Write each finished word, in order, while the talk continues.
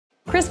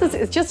Christmas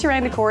is just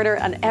around the corner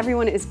and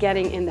everyone is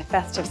getting in the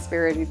festive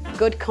spirit with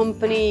good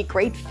company,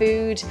 great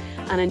food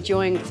and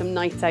enjoying some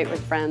nights out with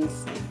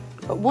friends.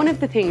 But one of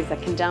the things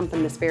that can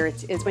dampen the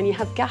spirits is when you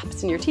have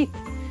gaps in your teeth.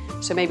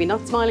 So maybe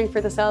not smiling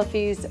for the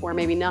selfies or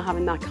maybe not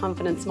having that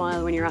confident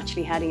smile when you're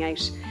actually heading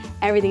out.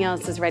 Everything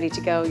else is ready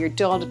to go, you're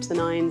dolled up to the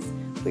nines,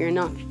 but you're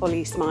not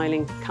fully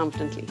smiling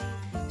confidently.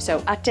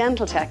 So at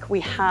DentalTech,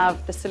 we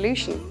have the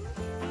solution.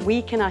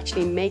 We can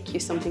actually make you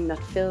something that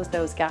fills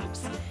those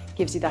gaps,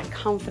 gives you that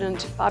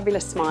confident,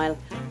 fabulous smile.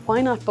 Why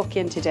not book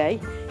in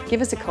today?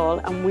 Give us a call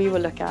and we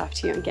will look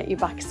after you and get you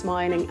back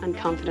smiling and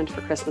confident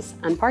for Christmas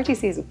and party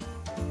season.